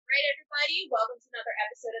right, everybody, welcome to another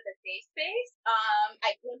episode of the Safe Space.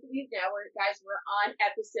 I can't believe now we're on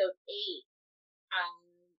episode 8.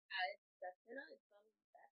 That's been us. I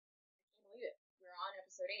can't believe it. We're on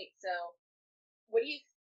episode 8. So, what do you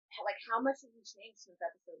like? How much have you changed since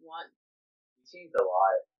episode 1? We changed a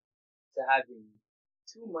lot to having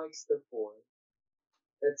 2 mics to 4.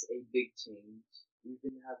 That's a big change. We've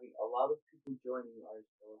been having a lot of people joining our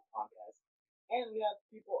podcast, and we have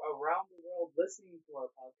people around the world listening to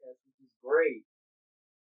our podcast, which is great.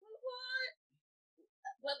 What?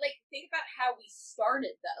 But think about how we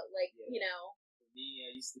started, though. For me,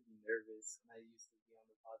 I used to be nervous when I used to be on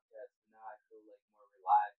the podcast, but now I feel more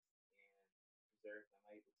relaxed and reserved.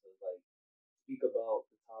 I'm able to speak about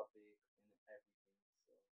the topic and everything.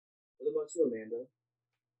 So, what about you, Amanda?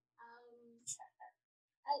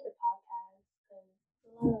 I like the podcast because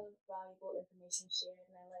a lot of valuable information shared,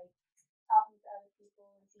 and I like talking to other people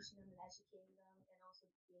and teaching them and educating them, and also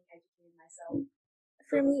being educated myself.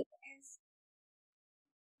 For me, it's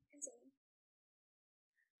continue.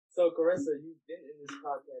 So, Carissa, you've been in this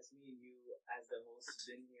podcast. Me and you, as the host,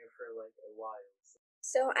 been here for a while.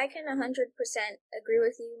 So I can 100% agree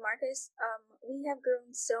with you, Marcus. We have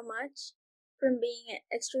grown so much from being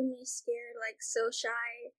extremely scared, so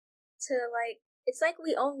shy, to it's like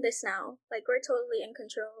we own this now. We're totally in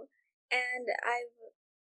control. And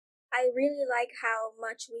I really like how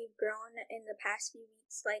much we've grown in the past few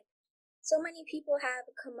weeks. So many people have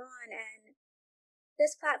come on, and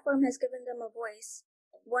this platform has given them a voice,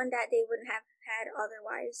 one that they wouldn't have had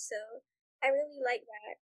otherwise. So I really like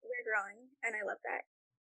that. We're growing, and I love that.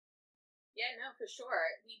 Yeah, no, for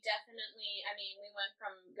sure. We definitely, we went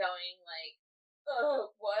from going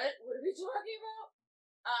oh, what? What are we talking about?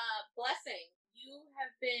 Blessing, you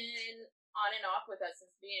have been on and off with us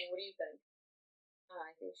since the beginning. What do you think?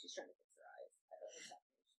 I think she's trying to fix her eyes. I don't know what's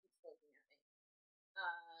happening. She keeps looking at me.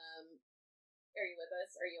 Are you with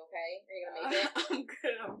us? Are you okay? Are you gonna make it?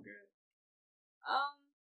 I'm good.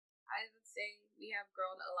 I would say we have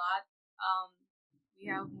grown a lot. We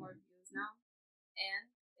have more views now, and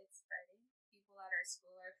it's spreading. People at our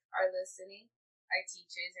school are listening. Our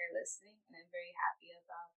teachers are listening, and I'm very happy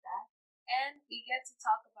about that. And we get to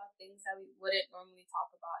talk about things that we wouldn't normally talk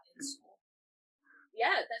about in school.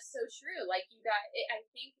 Yeah, that's so true. I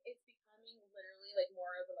think it's becoming literally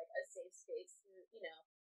more of a safe space to,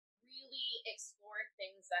 really explore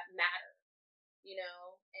things that matter,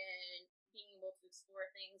 and being able to explore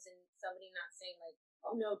things and somebody not saying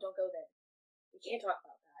oh no, don't go there. We can't talk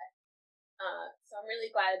about that. So I'm really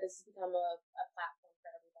glad this has become a platform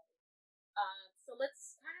for everybody. So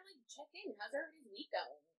let's kind of check in. How's everybody's week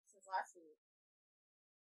going since last week?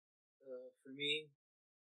 For me,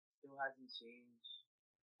 still hasn't changed.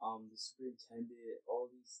 The superintendent, all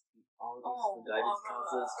these the guidance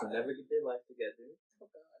counselors can never get their life together. Oh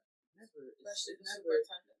God, never. Especially the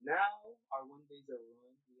superintendent. Now our Wednesdays are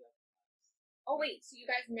run. We have class. Oh wait, so you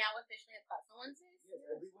guys now officially have class on Wednesdays? Yes,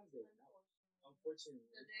 every Wednesday. Unfortunately,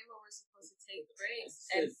 the day where we're supposed to take breaks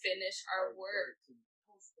and finish our work. To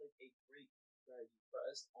post a great strategy for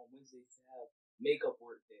us on Wednesdays to have makeup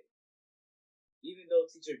work day. Even though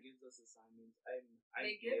teacher gives us assignments,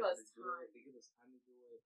 they give us time. They give us time to do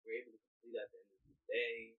it. We're able to complete at the end of the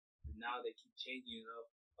day. And now they keep changing it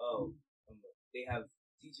up. They have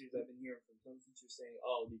teachers. I've been hearing from some teachers saying,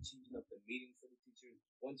 they're changing up the meetings for the teachers.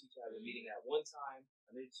 One teacher has a meeting at one time,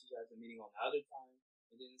 another teacher has a meeting on the other time.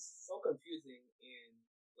 And then it's so confusing, and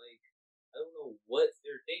I don't know what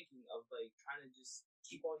they're thinking of trying to just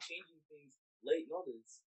keep on changing things late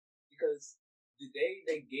notice, because the day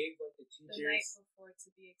they gave the teachers the night before, to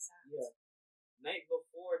be exact. Yeah, night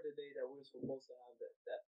before the day that we're supposed to have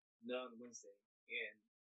that done Wednesday, and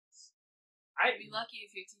I'd be lucky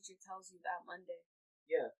if your teacher tells you that Monday.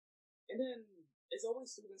 Yeah, and then it's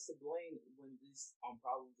always students to blame when these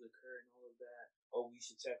problems occur and all of that. Oh, we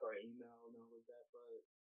should check our email and all of that, but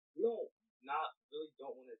we don't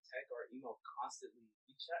want to check our email constantly.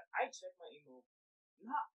 I check my email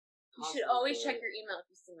not. You should always check your email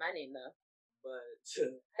if you see my name, though. But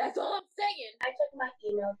that's all I'm saying. I check my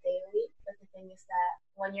email daily, but the thing is that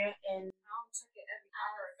when you're in, I don't check it every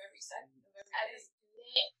hour of every second of every as day. a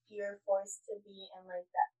student, you're forced to be in the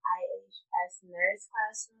IHS nurse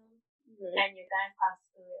classroom, and your guidance class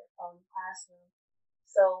is your own classroom.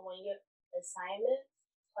 So when you get assignments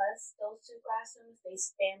plus those 2 classrooms, they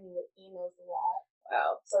spam you with emails a lot.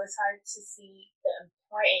 Wow. So it's hard to see the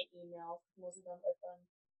important emails. Most of them are from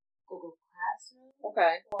Google Classroom.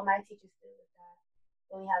 Okay. Well, my teachers do with that.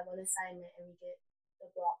 We only have one assignment, and we get the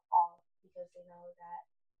block off because they know that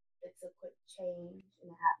it's a quick change in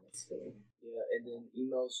the atmosphere. Yeah, and then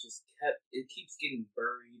emails just keeps getting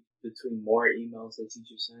buried between more emails that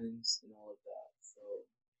teacher sends and all of that. So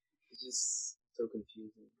it's just so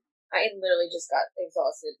confusing. I literally just got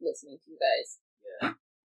exhausted listening to you guys. Yeah.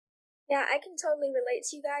 Yeah, I can totally relate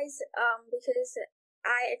to you guys because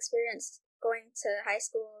I experienced going to high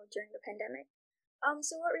school during the pandemic.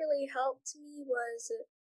 So what really helped me was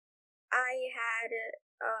I had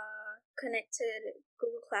connected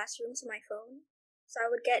Google Classroom to my phone, so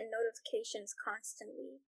I would get notifications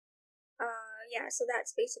constantly. Yeah, so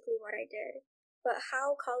that's basically what I did. But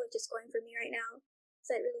how college is going for me right now, is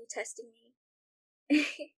that really testing me?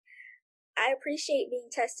 I appreciate being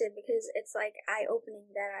tested because it's like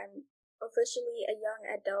eye-opening that I'm officially a young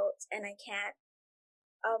adult and I can't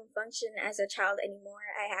function as a child anymore.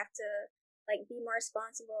 I have to like be more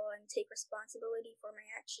responsible and take responsibility for my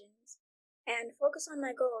actions and focus on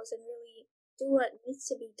my goals and really do what needs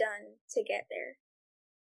to be done to get there.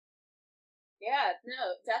 Yeah,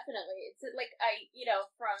 no, definitely. It's like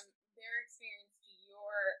from their experience to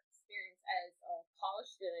your experience as a college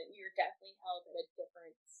student, you're definitely held at a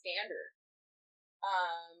different standard.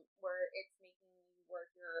 Where it's making you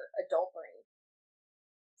work your adult brain.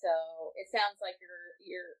 So it sounds like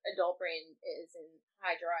your adult brain is in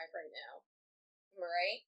high drive right now. Am I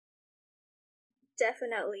right?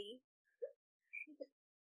 Definitely.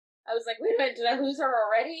 I was like, wait a minute, did I lose her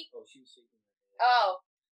already? Oh, she was shaking her head. Oh.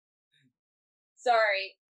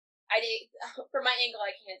 Sorry. I did from my angle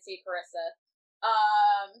I can't see Carissa.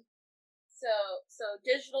 So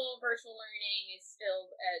digital virtual learning is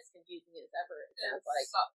still as confusing as ever. It sounds like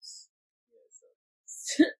sucks.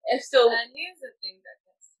 And here's the thing that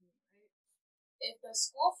gets me, right? If the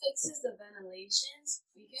school fixes the ventilations,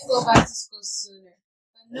 we can go back to school sooner.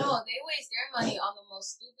 But no, they waste their money on the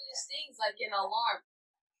most stupidest things, like an alarm.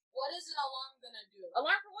 What is an alarm gonna do?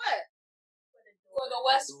 Alarm for what? For the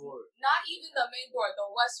west, not even the main door,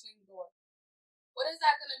 the west wing door. What is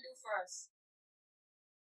that gonna do for us?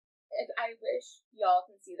 If I wish y'all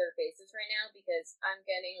can see their faces right now because I'm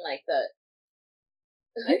getting like the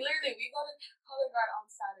like literally we go to color guard on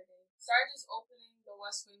Saturday. Sarge's opening the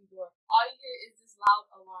west wing door. All you hear is this loud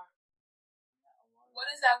alarm. What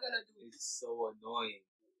is that gonna do? It's so annoying.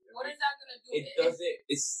 What is that gonna do? It doesn't.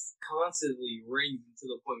 It's constantly ringing to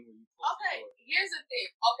the point where you close okay, the door. Here's the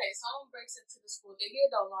thing. Okay, someone breaks into the school. They hear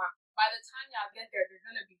the alarm. By the time y'all get there, they're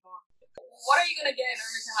gonna be gone. What are you gonna get in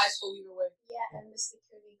Irvington High School either way? Yeah, and the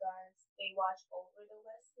security guards, they watch over the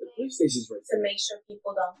West The Wing police station's right to there. make sure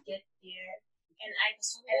people don't get there. And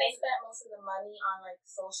they spent most of the money on like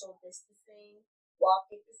social distancing, wall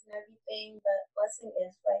papers and everything. But blessing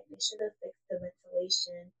is right. They should have fixed the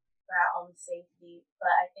ventilation for our own safety.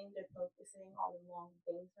 But I think they're focusing on the wrong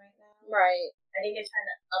things right now. right. I think they're trying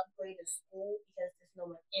to upgrade the school because there's no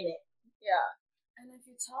one in it. Yeah. And if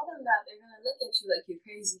you tell them that, they're gonna look at you like you're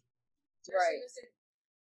crazy. Right.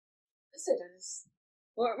 Mr. Dennis,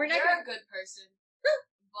 We're not you're gonna... a good person,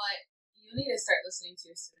 but you need to start listening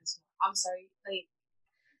to your students more. I'm sorry, like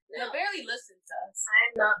they barely listen to us.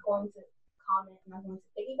 I'm not going to comment. I'm not going to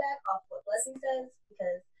piggyback off what Blessing says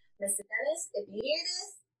because Mr. Dennis, if you hear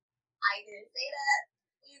this, I didn't say that.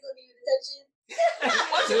 Please don't give me detention.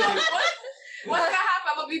 What's gonna happen?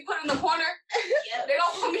 I'm gonna be put in the corner. Yep. They're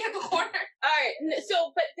gonna put me in the corner. All right.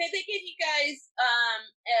 So, but did they give you guys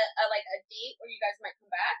a date where you guys might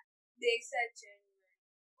come back? They said January.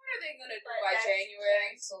 What are they gonna do But by that's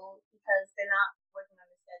January? canceled because they're not working on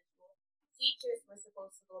the schedule. Teachers were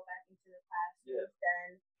supposed to go back into the classrooms.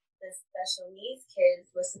 Then the special needs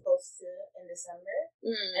kids were supposed to in December,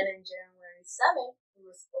 and then January 7th we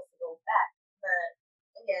were supposed to go back. But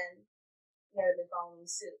again, never been following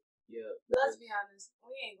suit. Yeah. Let's be honest,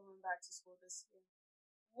 we ain't going back to school this year.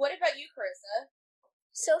 What about you, Carissa?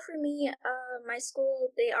 So for me, my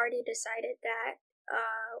school, they already decided that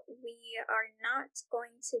we are not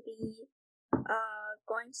going to be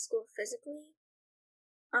going to school physically.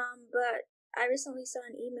 But I recently saw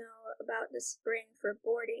an email about the spring for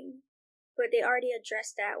boarding, but they already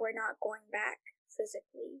addressed that we're not going back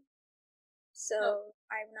physically. So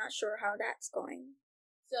I'm not sure how that's going.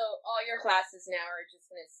 So all your classes now are just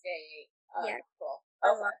going to stay virtual.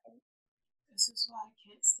 Okay. This is why I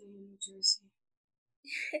can't stay in New Jersey.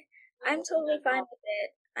 I'm totally fine with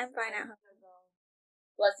it. I'm fine at home.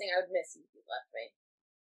 Blessing, I would miss you if you left me.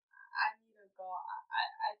 I need to go.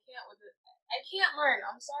 I can't with it. I can't learn.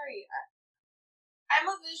 I'm sorry. I'm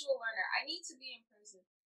a visual learner. I need to be in person.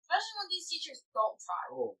 Especially when these teachers don't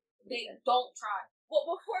try. They don't try. Well,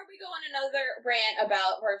 before we go on another rant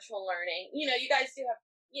about virtual learning, you guys do have...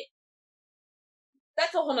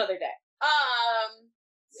 that's a whole nother day.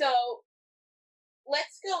 So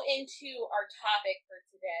let's go into our topic for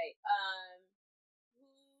today. Who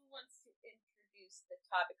wants to introduce the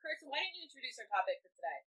topic? Carissa, why don't you introduce our topic for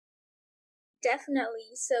today?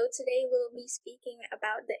 Definitely. So today we'll be speaking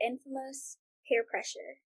about the infamous peer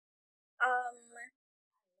pressure.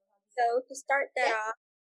 So to start that off,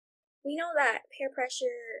 we know that peer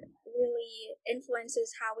pressure really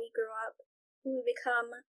influences how we grow up, who we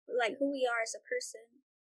become, like who we are as a person.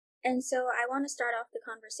 And so I want to start off the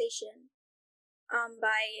conversation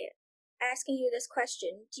by asking you this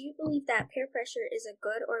question. Do you believe that peer pressure is a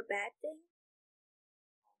good or bad thing?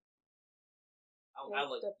 I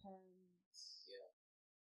like depends. Yeah,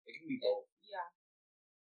 it can be both. Yeah.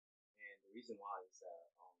 And the reason why is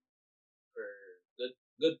that for good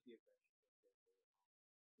peer pressure,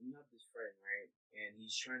 you have this friend, right? And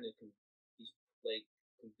he's trying to he's like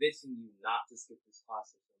convincing you not to skip this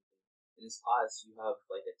class or something. In this class, you have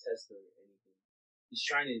like a test or anything. He's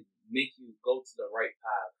trying to make you go to the right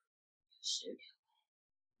path.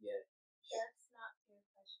 Yeah. That's not peer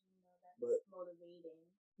pressure, that's motivating.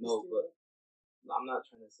 No, but I'm not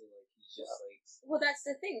trying to say like he's just like. Well, that's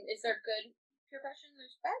the thing. Is there good peer pressure and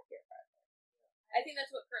there's bad peer pressure? I think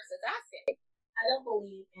that's what Carissa's asking. I don't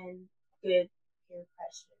believe in good peer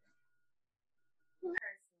pressure.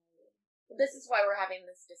 Personally. This is why we're having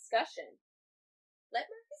this discussion. Let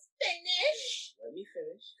Marcus finish. Yeah, let me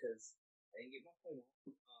finish, because I didn't get my point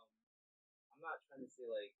out. I'm not trying to say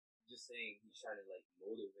like just saying he's trying to like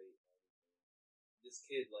motivate this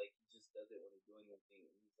kid, like he just doesn't want to do anything.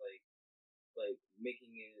 He's like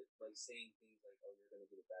making it like saying things like, "Oh, you're gonna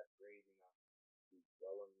get a bad grade. You're not gonna do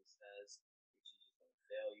well on this test. Your teacher's gonna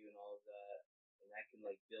fail you," and all of that. And that can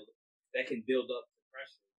like build up the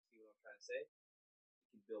pressure. See what I'm trying to say?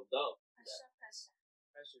 It can build up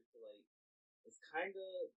pressure to like. It's kind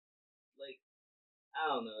of like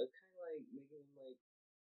I don't know. It's kind of like making him like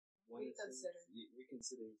reconsider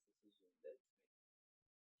his decision.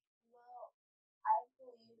 Well, I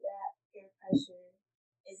believe that peer pressure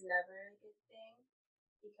is never a good thing,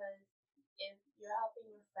 because if you're helping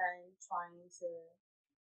your friend trying to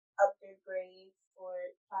up their grades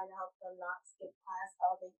or trying to help them not skip class,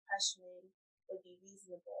 I think pressuring would be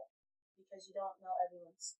reasonable, because you don't know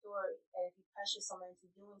everyone's story. And if you pressure someone into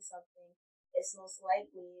doing something, it's most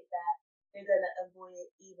likely that they're going to avoid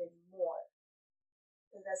it even more.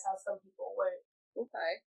 Because that's how some people work.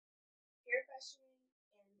 Okay. Peer pressuring,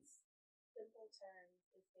 in simple terms,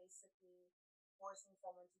 is basically forcing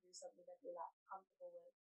someone to do something that they're not comfortable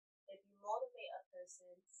with. If you motivate a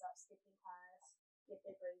person to stop skipping class, get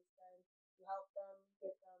their grades done, you help them,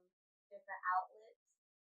 give them different outlets,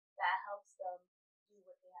 that helps them do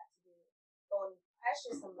what they have to do. But when you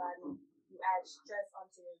pressure somebody, you add stress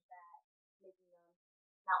onto their back, making them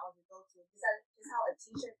not want to go to it. Just how a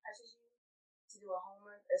teacher pressures you to do a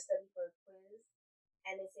homework or study for a quiz,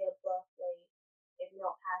 and they say a bluff like, if you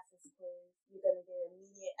don't pass this quiz, you're gonna get an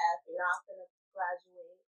immediate F. You're not gonna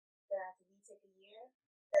graduate. You're gonna have to retake a year.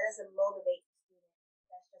 That doesn't motivate the student.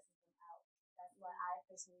 That stresses them out. That's why I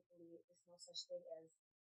personally believe there's no such thing as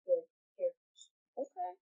good peer pressure.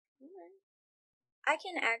 Okay. Alright. I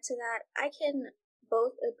can add to that. I can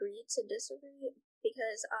both agree to disagree,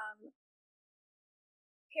 because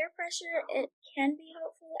peer pressure, it can be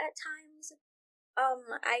helpful at times.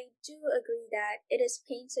 I do agree that it is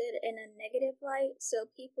painted in a negative light, so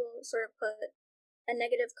people sort of put a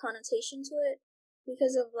negative connotation to it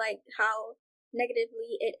because of like how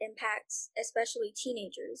negatively it impacts especially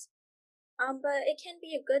teenagers. But it can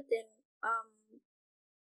be a good thing.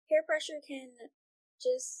 Peer pressure can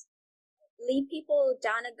just lead people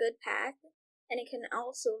down a good path, and it can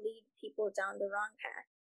also lead people down the wrong path.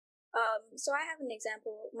 So I have an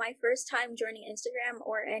example. My first time joining Instagram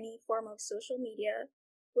or any form of social media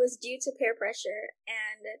was due to peer pressure,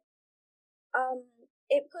 and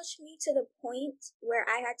it pushed me to the point where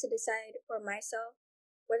I had to decide for myself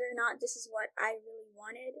whether or not this is what I really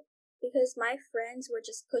wanted, because my friends were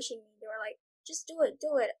just pushing me. They were like, "Just do it,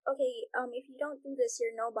 do it. Okay, if you don't do this,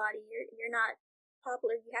 you're nobody. You're not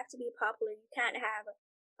popular. You have to be popular. You can't have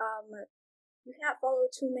you can't follow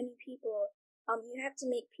too many people. You have to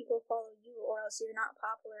make people follow you, or else you're not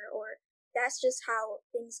popular, or that's just how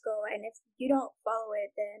things go. And if you don't follow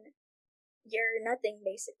it, then you're nothing,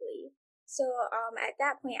 basically." So, at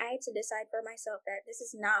that point, I had to decide for myself that this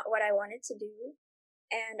is not what I wanted to do,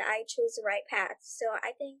 and I chose the right path. So,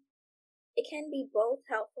 I think it can be both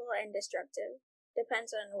helpful and destructive.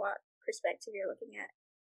 Depends on what perspective you're looking at.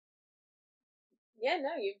 Yeah,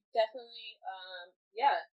 no, you definitely,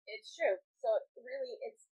 yeah, it's true. So really,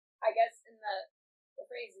 it's, I guess, in the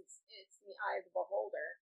phrase, it's the eye of the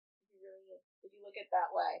beholder. If you look at it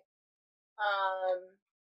that way.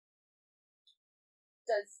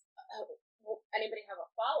 Does anybody have a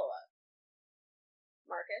follow-up?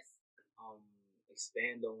 Marcus?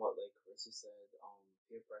 Expand on what like Carissa said.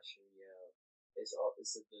 Peer pressure, yeah, it's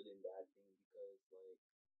a good and bad thing because like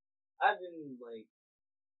I've been like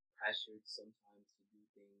pressured sometimes to do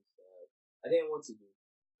things that I didn't want to do.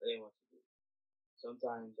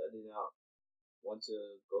 Sometimes I did not want to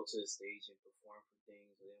go to the stage and perform for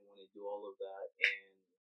things. I didn't want to do all of that, and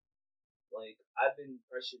like I've been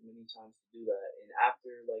pressured many times to do that. And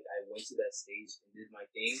after like I went to that stage and did my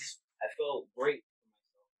thing, I felt great for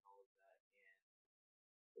myself and all of that, and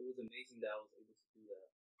it was amazing that I was able to do that.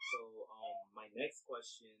 So my next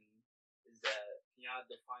question is that can y'all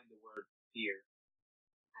define the word peer?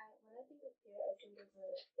 When I think of peer, I think of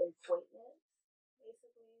an acquaintance,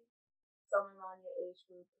 basically. Someone on your age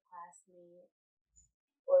group, a classmate,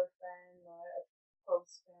 or a friend, or a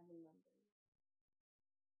close family member.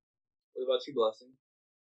 What about you, Blessing?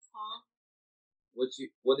 Huh? What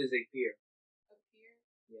is a peer? A peer?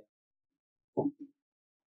 Yeah.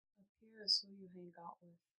 A peer is who you hang out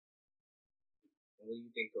with. And what do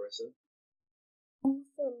you think, Carissa?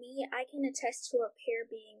 For me, I can attest to a peer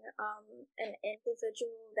being an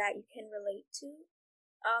individual that you can relate to.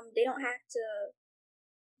 They don't have to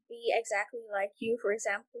be exactly like you, for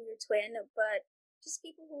example, your twin, but just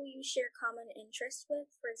people who you share common interests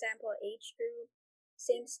with, for example, age group,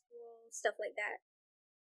 same school, stuff like that.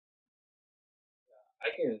 Yeah,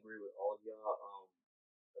 I can agree with all of y'all.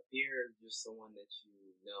 A peer is just someone that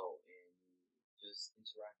you know and you just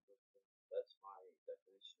interact with them. That's my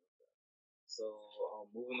definition of that. So,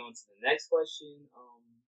 moving on to the next question.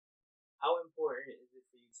 How important is it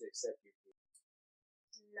for you to accept your peer?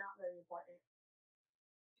 Not very important.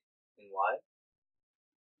 And why?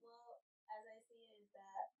 Well, as I see it, is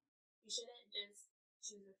that you shouldn't just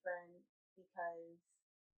choose a friend because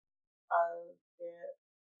of their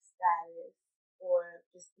status or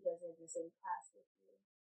just because they're in the same class with you.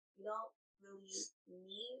 You don't really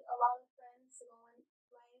need a lot of friends to go in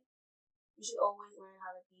life. You should always learn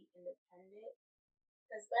how to be independent.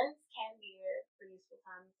 Because friends can be here for useful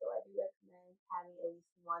times, so I do recommend having at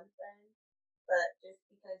least one friend. But just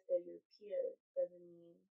because they're your peers doesn't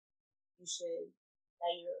mean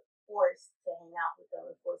that you're forced to hang out with them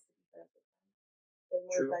or forced to be friends with them. There's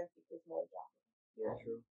more friends equals more drama. Yeah,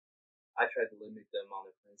 true. I try to limit the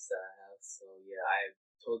amount of friends that I have, so yeah, I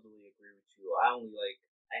totally agree with you. I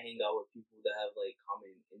hang out with people that have like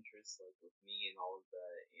common interests like with me and all of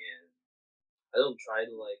that, and I don't try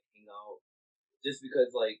to like hang out just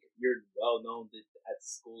because like you're well known at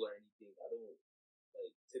school or anything. I don't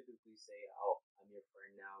like typically say, "Oh, I'm your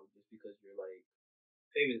friend now," just because you're like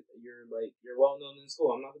famous. You're well known in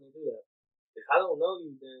school. I'm not gonna do that. If I don't know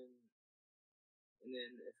you, then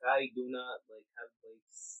if I do not like have like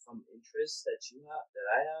some interests that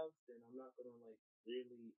I have, then I'm not gonna like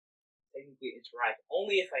really technically interact.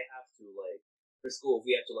 Only if I have to, like for school, if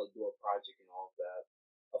we have to like do a project and all of that.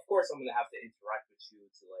 Of course, I'm gonna have to interact with you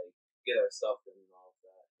to like get our stuff done and all of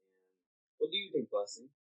that. And what do you think, Blessing?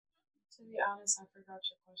 To be honest, I forgot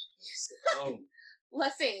your question.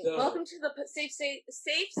 Blessing, welcome to the Safe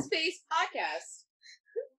Space podcast.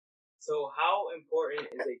 So, how important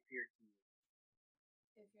is a peer to you?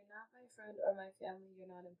 If you're not my friend or my family,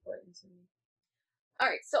 you're not important to me. All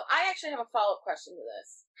right, so I actually have a follow-up question to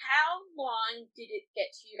this. How long did it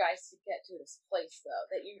get to you guys to get to this place, though,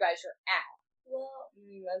 that you guys are at? Well,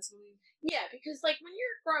 mentally. Yeah, because like when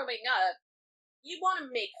you're growing up, you want to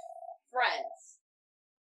make friends,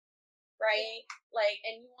 right? Like,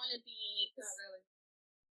 and you want to be. Not really.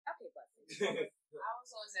 Okay, Blessing. I was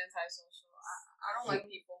always antisocial. I don't like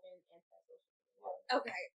people.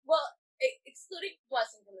 Okay, well, excluding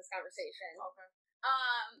Blessing from this conversation. Okay.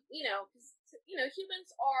 Because humans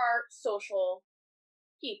are social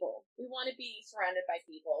people. We want to be surrounded by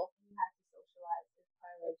people. We have to socialize. It's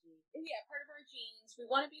part of our genes. Yeah, part of our genes. We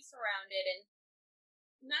want to be surrounded, and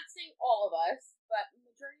I'm not saying all of us, but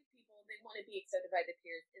majority of people, they want to be accepted by the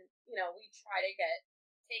peers, and we try to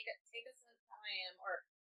take us as I am, or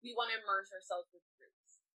we want to immerse ourselves with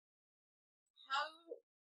groups. How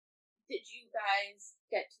did you guys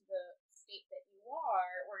get to the state that you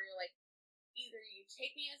are, where you're like, either you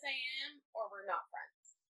take me as I am, or we're not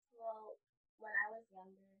friends? Well, when I was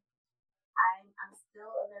younger, I'm still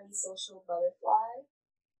a very social butterfly.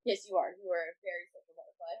 Yes, you are. You are a very social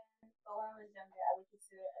butterfly. But when I was younger, I would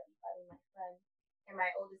consider everybody my friend. And my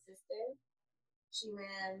older sister, she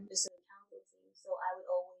ran the student council team, so I would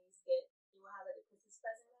always we would have like a Christmas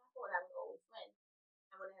present raffle, and I would always win.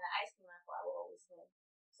 And when they had an ice cream raffle, I would always win.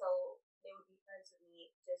 So they would be friends with me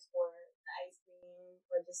just for the ice cream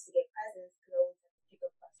or just to get presents because I always have to pick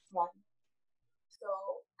up +1.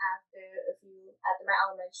 So after my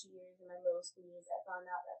elementary years and my middle school years, I found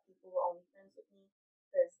out that people were only friends with me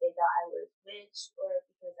because they thought I was rich or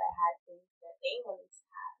because I had things that they wanted to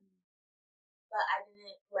have. But I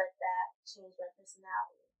didn't let that change my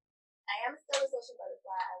personality. I am still a social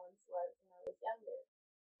butterfly I once was when I was younger.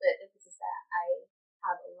 But the difference is that I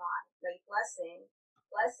have a lot. Like Blessing's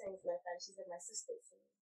my friend. She's like my sister to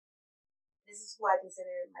me. This is who I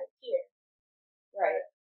consider my peer. Right.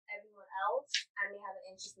 But everyone else, I may have an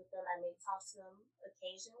interest with them. I may talk to them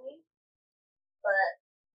occasionally. But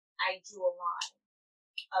I drew a line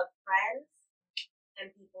of friends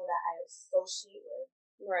and people that I associate with.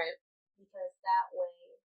 Right. Because that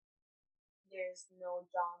way there's no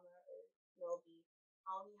drama or no beef.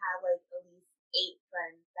 I only have like at least 8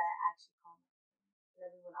 friends that actually call me.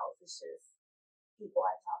 And everyone else is just people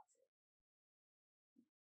I talk to.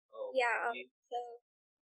 Oh, Yeah, so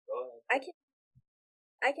go ahead.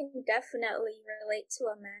 I can definitely relate to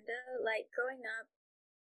Amanda. Like growing up,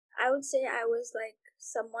 I would say I was like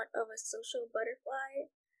somewhat of a social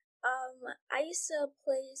butterfly. I used to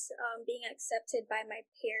place being accepted by my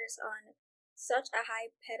peers on such a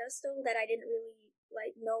high pedestal that I didn't really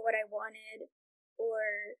like know what I wanted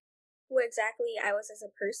or who exactly I was as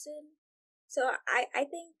a person. So I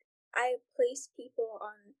think I placed people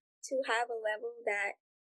on to have a level that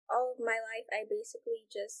all of my life I basically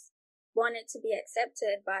just wanted to be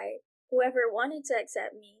accepted by whoever wanted to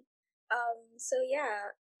accept me. So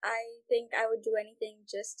yeah, I think I would do anything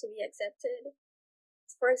just to be accepted.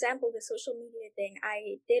 For example, the social media thing,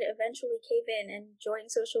 I did eventually cave in and join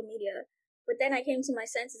social media, but then I came to my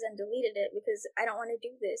senses and deleted it because I don't want to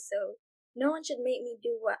do this. So no one should make me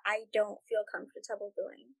do what I don't feel comfortable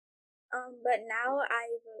doing. But now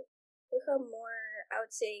I've become more, I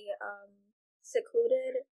would say,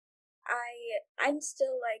 secluded. I'm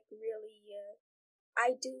still like really,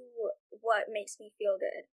 I do what makes me feel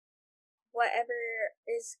good. Whatever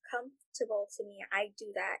is comfortable to me, I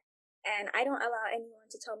do that. And I don't allow anyone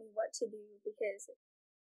to tell me what to do because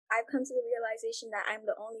I've come to the realization that I'm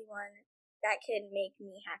the only one that can make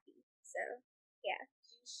me happy. So, yeah.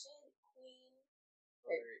 You should, queen.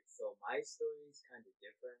 Alright, so my story is kind of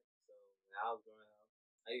different. So when I was growing up,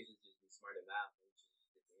 I used to just be smart at math, which is just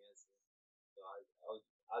get the answer. So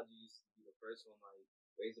I used to be the first one, like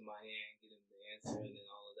raising my hand, getting the answer, and then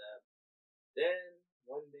all of that. Then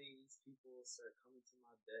one day, these people start coming to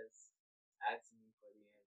my desk, asking me for the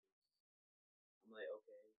answers. I'm like,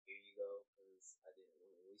 okay, here you go, because I didn't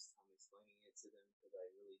want to waste time explaining it to them, because I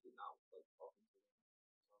really did not like talking to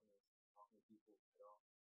them, talking to people at all.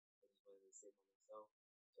 I just wanted to say by myself.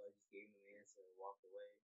 So I just gave them the answer and walked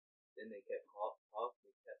away. Then they kept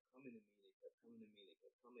they kept coming to me, they kept coming to me, they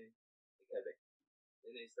kept coming, they kept it.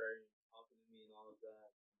 Then they started talking to me and all of that.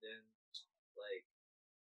 Then like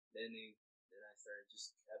then I started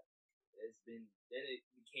just kept then it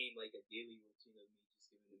became like a daily routine of me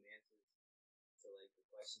just giving them answers to like the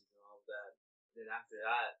questions and all of that. Then after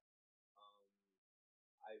that, um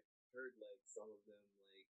I heard like some of them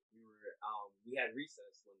like we had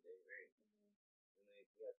recess one day, right? And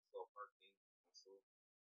we had this little park thing at school.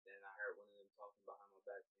 Then I heard one of them talking behind my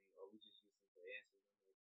back saying, "Oh, we just listened to the answers." I'm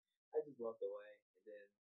like, I just walked away, and then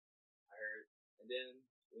I heard, and then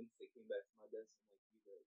once they came back to my desk, I'm like, "You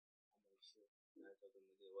good?" I'm like, "Sure." And I told them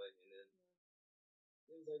to get away, and then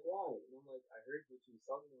he was like, "Why?" And I'm like, "I heard what you was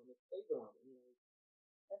talking on the playground." And he's like,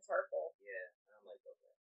 That's hurtful. "Yeah," and I'm like,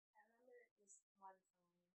 "Okay." I remember this one time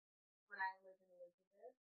when I lived in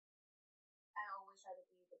Elizabeth. I always try to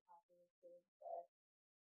be the popular kid, but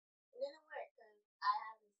it didn't work because I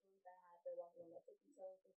had these things that had to walk on my tippy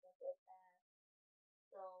toes and stuff like that.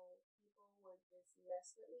 So people would just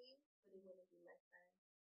mess with me, but they wouldn't be my friend.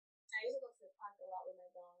 I used to go to the park a lot with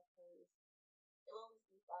my dog because it would always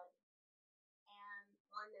be fun. And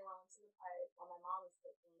one day when I went to the park while my mom was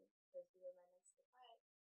cooking, because we were right next to the park,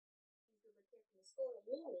 these group of kids from the school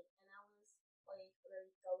knew me, and I was like a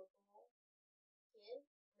very gullible kid,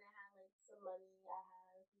 and I had like some money, I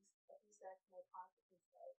had a few snacks in my pockets and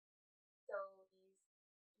stuff. So these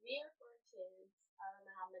 3 or 4 kids, I don't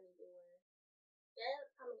know how many they were, they ended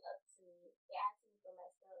up coming up to me. They asked me for my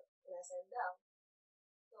stuff, and I said no.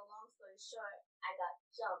 So long story short, I got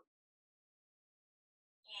jumped,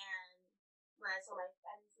 and when I told my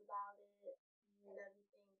friends about it and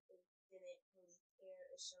everything, they didn't really care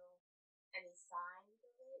or show any signs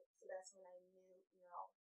of it. So that's when I knew, when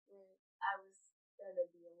I was gonna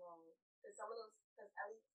be alone. Because some of those, because at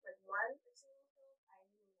least like 1 or 2 of those, I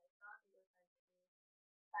knew and I thought they were friends with me,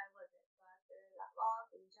 but I wasn't. So after I got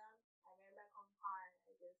lost and jumped, I ran back home car and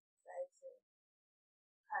I just decided to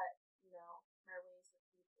cut, my ways with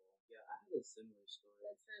people. Yeah, I had a similar story.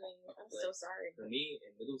 That's really. I'm so sorry. For me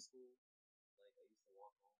in middle school, like I used to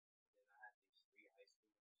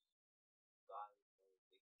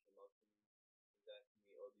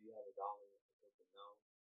 $1. I told them no.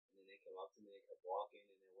 And then they came up to me, they kept walking,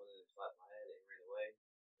 and then one of them slapped my head and ran away.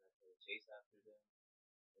 And I tried to chase after them.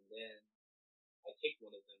 And then I kicked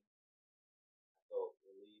one of them. I felt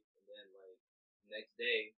relief. And then, like, the next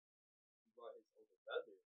day, he brought his older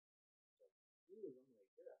brother. So I'm like,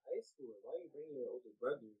 you're a high schooler. Why are you bringing your older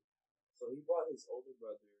brother? So he brought his older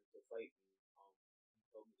brother to fight me. He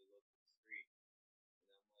told me to go to the street.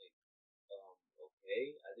 And I'm like,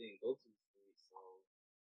 okay. I didn't go to the street. So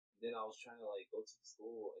then I was trying to, like, go to the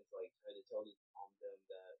school and, like, try to tell them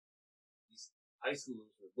that these high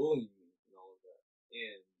schoolers were bullying me and all of that.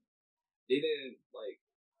 And they didn't, like,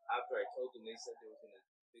 after I told them, they said they were going to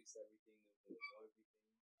fix everything, they were going to know everything.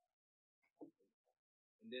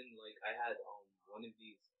 And then, like, I had one of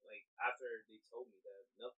these, like, after they told me that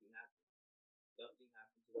nothing happened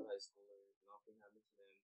to the high schoolers, nothing happened to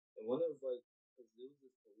them. And one of, like, because there was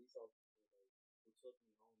this police officer, like, who took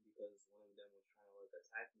me home because one of them was trying to, like,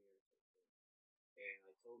 attack me or something. And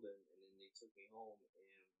I told them, and then they took me home, and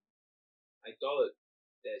I thought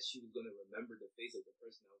that she was going to remember the face of the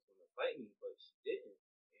person that was going to fight me, but she didn't.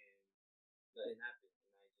 And nothing happened.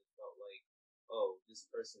 And I just felt like, oh, this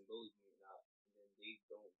person bullied me, and then they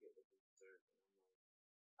don't get what they deserve. And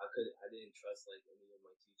I'm like, I didn't trust, like, any of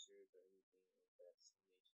my teachers or anything like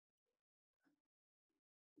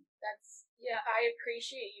that. Yeah, I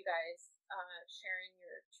appreciate you guys sharing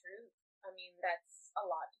your truth. I mean, that's a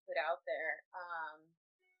lot to put out there.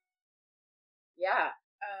 Yeah.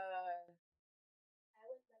 I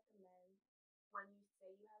would recommend when you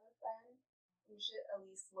say you have a friend, you should at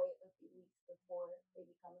least wait a few weeks before they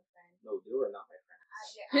become a friend. No, they were not my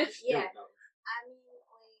friends. Yeah. I mean,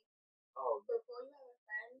 like, before you have a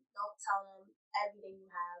friend, don't tell them everything you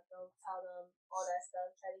have. Don't tell them all that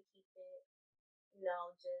stuff. Try to keep it,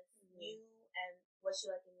 just you and what you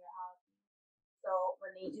like in your hobby. So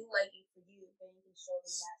when they do like you for you, then you can show them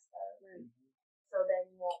that stuff. Mm-hmm. So then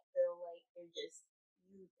you won't feel like they're just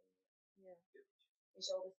using it. Yeah. You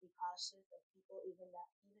should always be cautious of people, even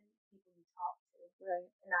people you talk to. Right.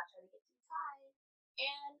 And not try to get too tied.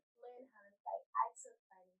 And learn how to fight. I took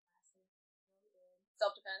fighting classes.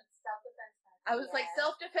 Self-defense classes. I was like,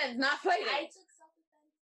 self-defense, not fighting. I took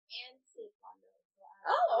self-defense and taekwondo. So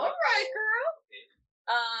all right, girl.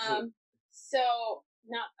 So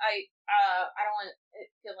I don't want to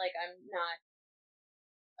feel like I'm not,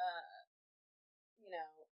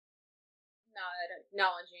 not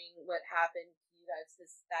acknowledging what happened to you guys,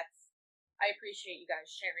 because I appreciate you guys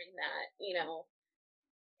sharing that.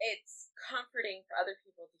 It's comforting for other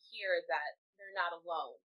people to hear that they're not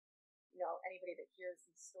alone. Anybody that hears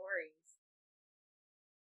these stories,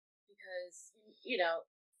 because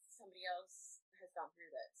somebody else has gone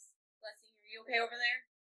through this. Leslie, are you okay over there?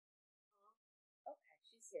 Okay,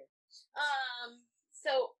 she's here.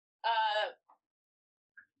 So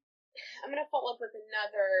I'm gonna follow up with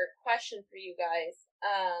another question for you guys.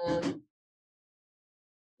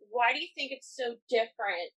 Why do you think it's so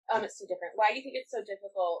different? It's so different. Why do you think it's so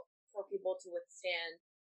difficult for people to withstand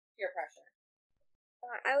peer pressure?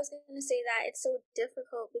 I was going to say that it's so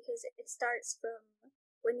difficult because it starts from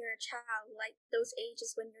when you're a child, like those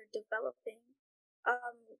ages when you're developing.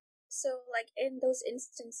 So like in those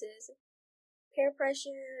instances, peer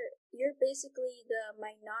pressure, you're basically the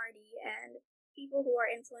minority, and people who are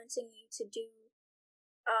influencing you to do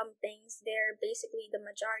things, they're basically the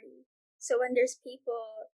majority. So when there's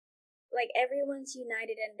people, like everyone's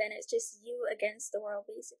united and then it's just you against the world,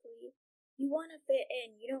 basically. You want to fit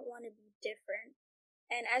in, you don't want to be different.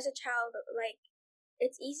 And as a child, like,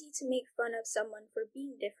 it's easy to make fun of someone for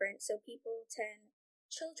being different. So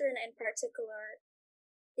children in particular,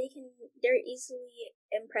 they're easily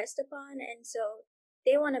impressed upon, and so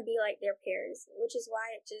they want to be like their peers, which is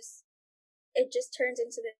why it just turns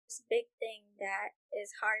into this big thing that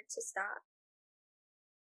is hard to stop.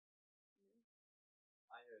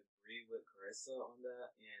 I agree with Carissa on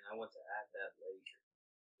that, and I want to add that, like,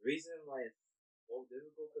 the reason why it's so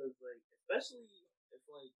difficult because, like, especially if,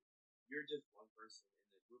 like, you're just one person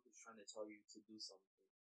and the group is trying to tell you to do something,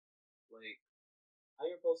 like, how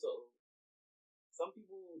you're supposed to. Some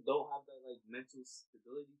people don't have that, like, mental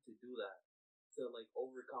stability to do that, to, like,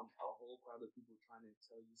 overcome a whole crowd of people trying to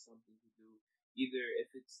tell you something to do, either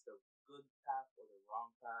if it's the good path or the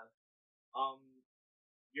wrong path.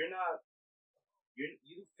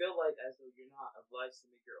 You feel like as though you're not obliged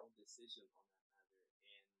to make your own decision on that matter,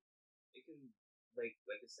 and it can, like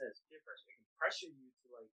it says, peer pressure. It can pressure you to,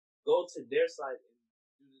 like, go to their side and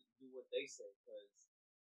do what they say, because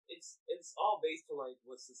it's all based to, like,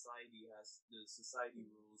 what society has, the society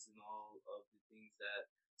rules and all of the things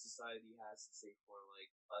that society has to say for,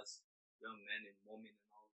 like, us young men and women and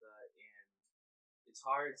all of that. And it's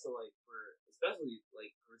hard to like especially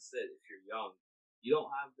like Chris said, if you're young, you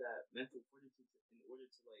don't have that mental fortitude in order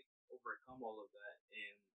to like overcome all of that.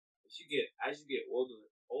 And as you get older,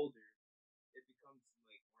 it becomes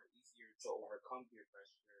like more easier to overcome peer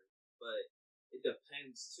pressure. But it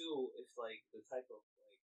depends too if like the type of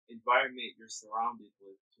like environment you're surrounded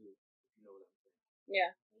with too, if you know what I'm saying.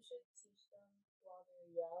 Yeah. You should teach them while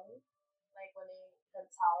they're young, like when they become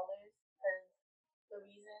toddlers, because the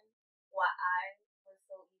reason why I was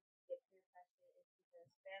so easy to get peer pressure is because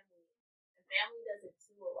family does it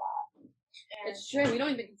too a lot. And It's true. We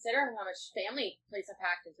don't even consider how much family plays a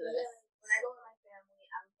factor to this. yeah, when I go with my family,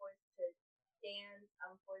 I'm forced to dance.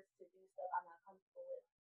 I'm forced to do stuff I'm not comfortable with.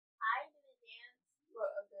 I didn't dance for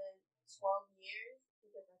a good 12 years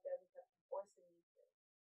because my family kept forcing me to.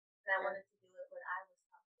 And I wanted to do it when I was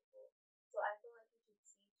comfortable. So I feel like you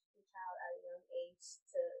should teach the child at a young age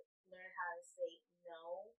to learn how to say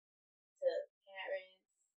no to parents,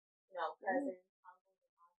 cousins, uncles,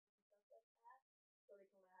 and aunts, and stuff like that. So they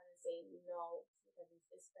can learn how to say no to cousins,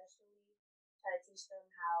 especially try to teach them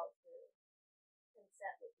how to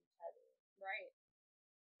consent with each other. Right.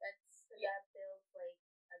 That builds like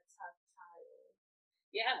a tough child.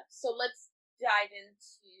 Yeah. So let's dive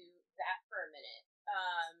into that for a minute.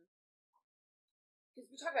 Because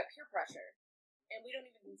we talk about peer pressure, and we don't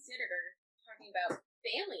even consider talking about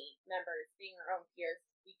family members being our own peers.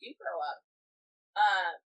 We do grow up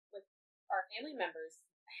with our family members.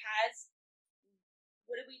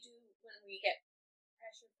 What do we do when we get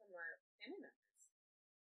pressure from our family members?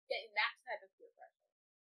 Getting that type of peer pressure.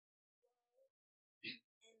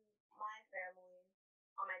 In my family,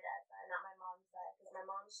 on my dad's side, not my mom's side, because my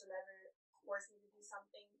mom should never force me to do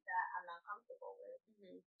something that I'm not comfortable with.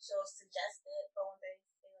 Mm-hmm. She'll suggest it, but when they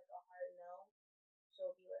say like a hard no,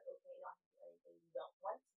 she'll be like, okay, you don't have to do anything you don't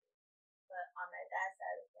want to do. But on my dad's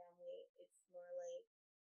side of the family, it's more like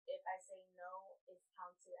if I say no, it's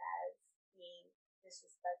counted as being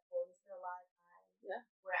disrespectful. There's been a lot of times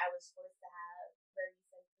where I was forced to have very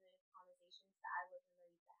sensitive conversations that I wasn't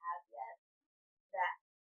ready to have yet, that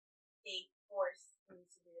they forced me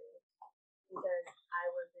to do because I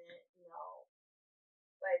wasn't,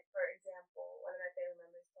 like for example, one of my family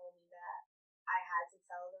members told me that I had to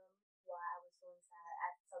tell them why I was feeling sad.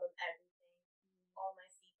 I had to tell them everything, all my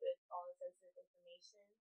secrets, all the sensitive information,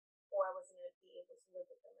 or I wasn't going to be able to live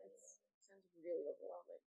with them anymore. Sounds really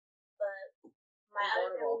overwhelming. But my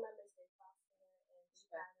other family members did talk to her, and she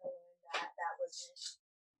kind of learned that that wasn't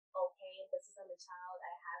okay. But since I'm a child,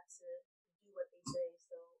 I have to do what they say.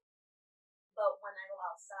 So, but when I go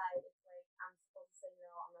outside, it's like I'm supposed to say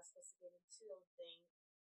no. I'm not supposed to get into those things.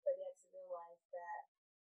 But you have to realize that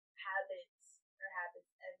habits are habits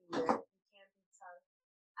everywhere. You can't be tough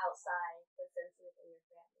outside, but sensitive in your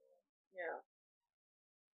family. Yeah.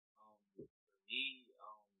 For me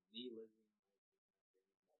living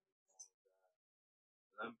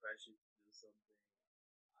when I'm pressured to do something,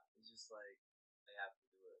 it's just like I have to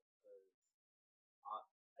do it because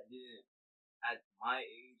I didn't at my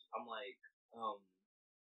age. I'm like,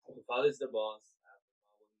 my father's the boss. I have to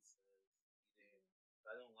follow what he says. If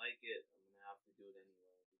I don't like it, I'm gonna have to do it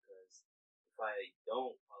anyway because if I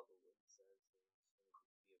don't follow what he says, then it's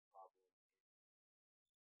gonna be a problem.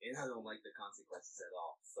 And I don't like the consequences at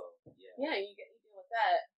all. So yeah. Yeah, you deal with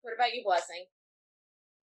that. What about you, Blessing?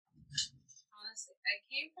 Honestly, I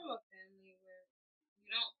came from a family where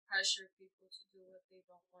you don't pressure people to do what they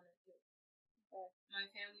don't want to do. My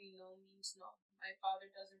family, no means no. My father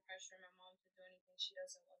doesn't pressure my mom to do anything she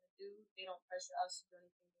doesn't want to do. They don't pressure us to do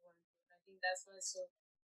anything they want to do. And I think that's why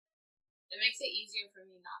it makes it easier for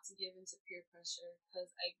me not to give into peer pressure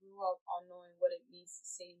because I grew up on knowing what it means to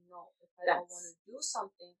say no. If I don't want to do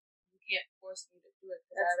something, you can't force me to do it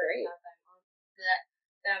because I already have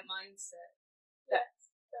that mindset.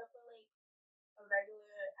 Yes. So for like a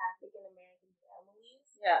regular African American families,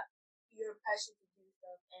 you're pressured to do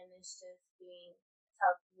stuff, and it's just being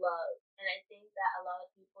tough love. And I think that a lot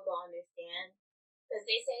of people don't understand because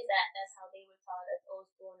they say that that's how they were taught, that's old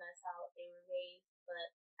school, and that's how they were raised.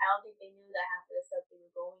 But I don't think they knew that half of the stuff they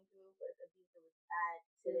were going through was abuse that was bad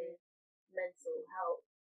to their mental health.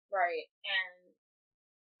 Right. And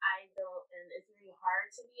it's really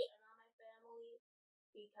hard to be around my family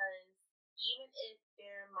because even if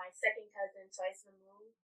they're my second cousin twice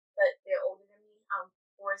removed, but they're older than me, I'm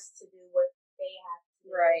forced to do what they have to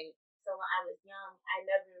do. Right. So when I was young, I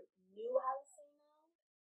never knew how to say no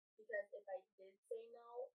because if I did say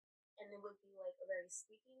no, and it would be like a very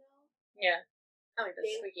squeaky no. Yeah. I like the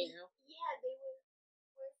squeaky no. Yeah, they would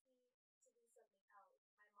force me to do something else.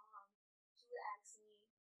 My mom, she would ask me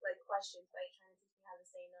like questions, right, trying to teach me how to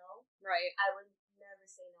say no. Right. I would never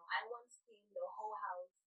say no. I once came the whole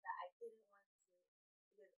house that I didn't want to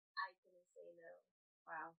because I couldn't say no.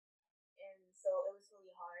 Wow. And so it was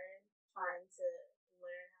really hard trying to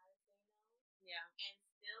learn how to say no. Yeah. And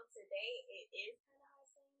still today, it is kind of hard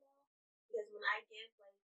saying no because when I give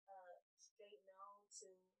like a straight no to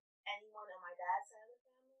anyone on my dad's side of the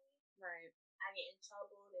family, right, I get in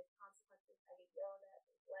trouble. There's consequences. I get yelled at.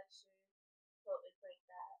 There's lectures. So it's like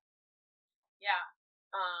that. Yeah.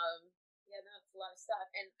 Yeah, that's a lot of stuff.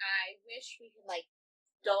 And I wish we could like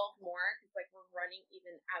delve more because like we're running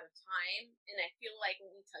even out of time. And I feel like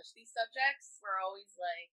when we touch these subjects, we're always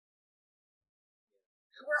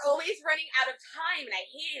running out of time, and I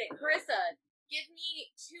hate it. Carissa, give me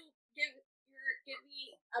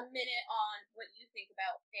a minute on what you think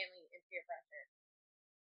about family and peer pressure.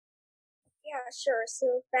 Yeah, sure.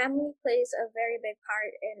 So family plays a very big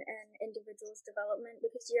part in an individual's development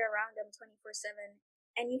because you're around them 24/7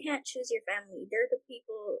 and you can't choose your family. They're the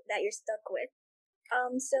people that you're stuck with.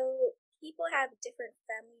 So people have different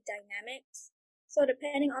family dynamics. So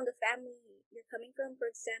depending on the family you're coming from, for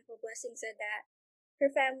example, Blessing said that her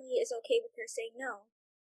family is okay with her saying no.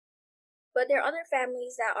 But there are other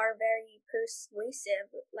families that are very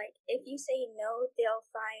persuasive. Like if you say no, they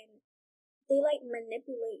like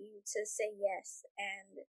manipulate you to say yes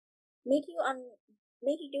and make you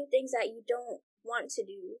do things that you don't want to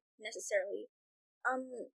do necessarily.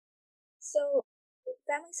 So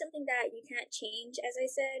family's something that you can't change, as I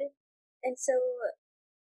said, and so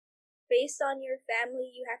based on your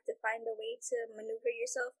family, you have to find a way to maneuver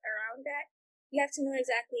yourself around that. You have to know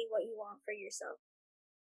exactly what you want for yourself.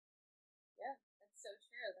 Yeah, that's so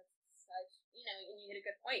true. That's such, and you hit a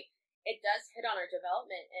good point. It does hit on our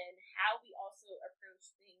development and how we also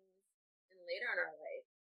approach things later in our life.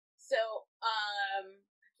 So,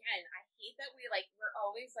 again, I hate that we're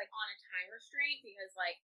always on a time restraint because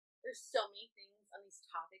there's so many things on these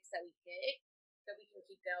topics that we hit that we can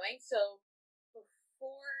keep going. So,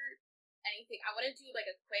 before anything, I want to do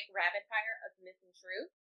a quick rapid fire of myth and truth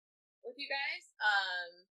with you guys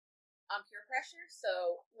on peer pressure.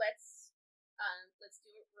 So let's do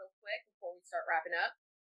it real quick before we start wrapping up.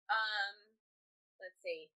 Let's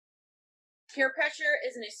see. Peer pressure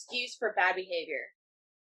is an excuse for bad behavior.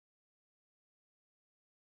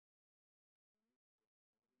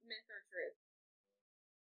 Myth or truth?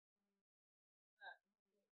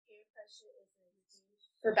 Peer pressure is an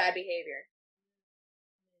excuse for bad behavior.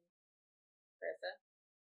 Carissa?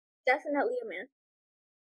 Definitely a myth.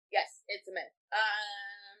 Yes, it's a myth.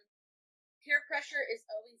 Peer pressure is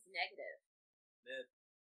always negative. Myth.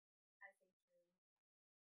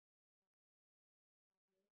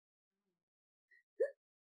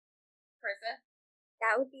 Carissa?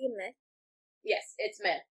 That would be a myth. Yes, it's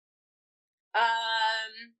myth.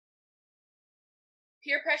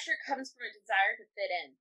 Peer pressure comes from a desire to fit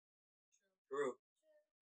in. True.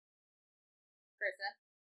 Carissa?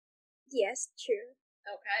 Yes, true.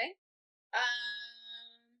 Okay.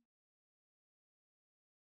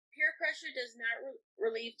 Peer pressure does not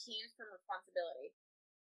relieve teens from responsibility.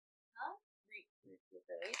 Huh?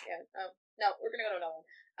 Really? Yeah. Oh, no, we're gonna go to another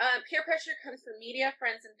one. Peer pressure comes from media,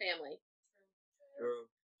 friends, and family. True.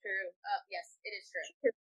 True. Yes, it is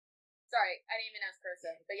true. Sorry, I didn't even ask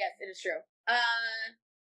Carissa, but yes, it is true.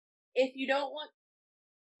 If you don't want,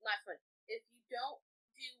 last one. If you don't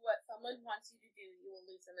do what someone wants you to do, you will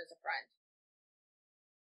lose them as a friend.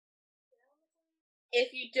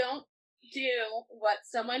 If you don't do what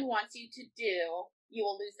someone wants you to do, you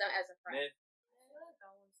will lose them as a friend. Myth.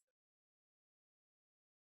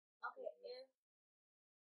 Okay,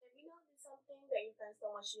 if you don't do something that your friends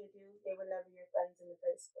don't want you to do, they were never your friends in the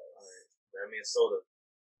first place. Alright. Grab me a soda.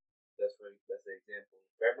 That's the example.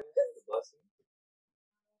 Grab me a soda, Blessing.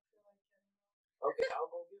 Okay, I'll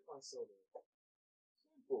go get my soda.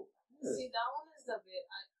 Simple. See, that one is the bit.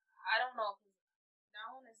 I don't know, because that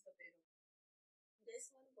one is the bit. This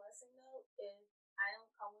one, Blessing though, if I don't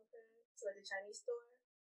come with her to the Chinese store,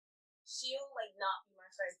 she'll not be my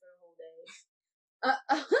friend for the whole day.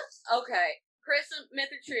 Okay. Chris,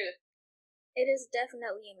 myth or truth? It is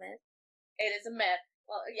definitely a myth. It is a myth.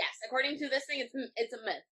 Well, yes, according to this thing, it's a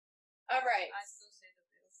myth. All right. I still say the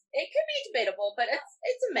bit. It could be debatable, but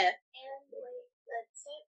it's a myth. And a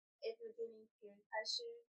tip, if you're getting peer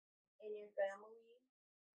pressure in your family,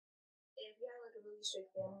 if you have a really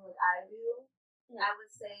strict family like I do, I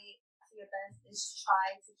would say to your best is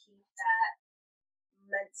try to keep that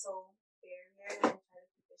mental barrier and try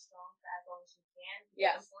to keep it strong for as long as you can.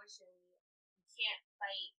 Yeah. Unfortunately, you can't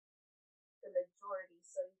fight the majority,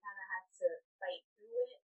 so you kind of have to fight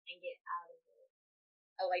through it and get out of it.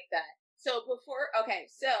 I like that. So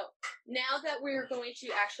now that we're going to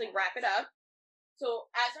actually wrap it up,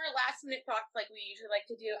 So as our last minute thoughts, like we usually like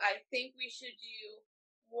to do, I think we should do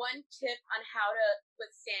one tip on how to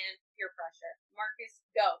withstand peer pressure. Marcus,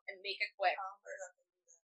 go and make it quick.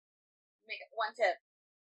 Make it one tip.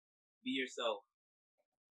 Be yourself.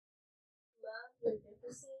 Love your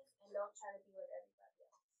differences and don't try to be like everybody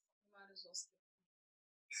else. You might as well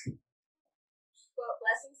skip. Well,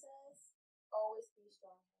 Blessing says, always be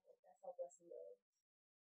strong. That's how Blessing goes.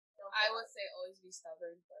 I would say always be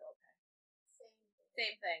stubborn, but okay.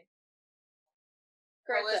 Same thing.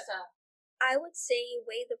 Carissa. I would say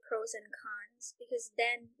weigh the pros and cons because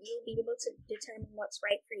then you'll be able to determine what's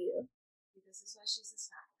right for you. Because that's why she's a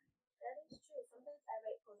snack. That is true. Sometimes I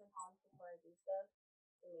write pros and cons before I do stuff.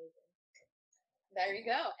 Amazing. There you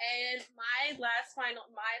go. And my last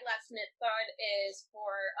minute thought is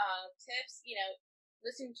for tips. You know,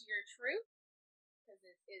 listen to your truth because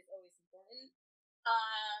it is always important.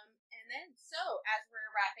 And then so as we're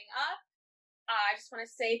wrapping up, I just want to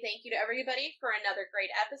say thank you to everybody for another great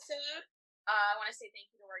episode. I want to say thank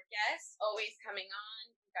you to our guests, always coming on.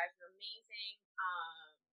 You guys are amazing.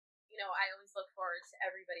 You know, I always look forward to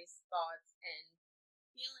everybody's thoughts and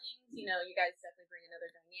feelings. You know, you guys definitely bring another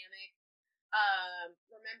dynamic.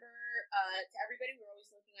 Remember, to everybody, we're always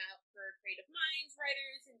looking out for creative minds,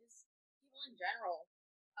 writers, and just people in general.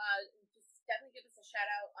 Just definitely give us a shout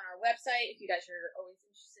out on our website if you guys are always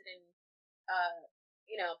interested in,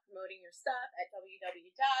 you know, promoting your stuff at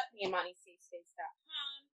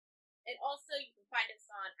www.theamanisafespace.com. And also, you can find us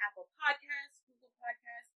on Apple Podcasts, Google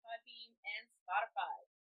Podcasts, Podbean, and Spotify.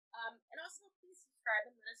 And also, please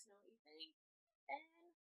subscribe and let us know what you think. And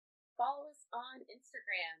follow us on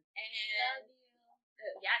Instagram. And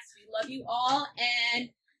yes, we love you all.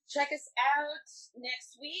 And check us out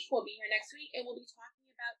next week. We'll be here next week, and we'll be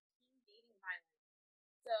talking about teen dating violence.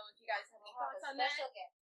 So if you guys have any thoughts on that,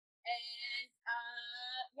 and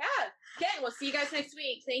yeah, again, we'll see you guys next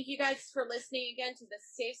week. Thank you guys for listening again to the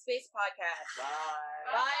Safe Space Podcast.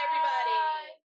 Bye. Bye, everybody.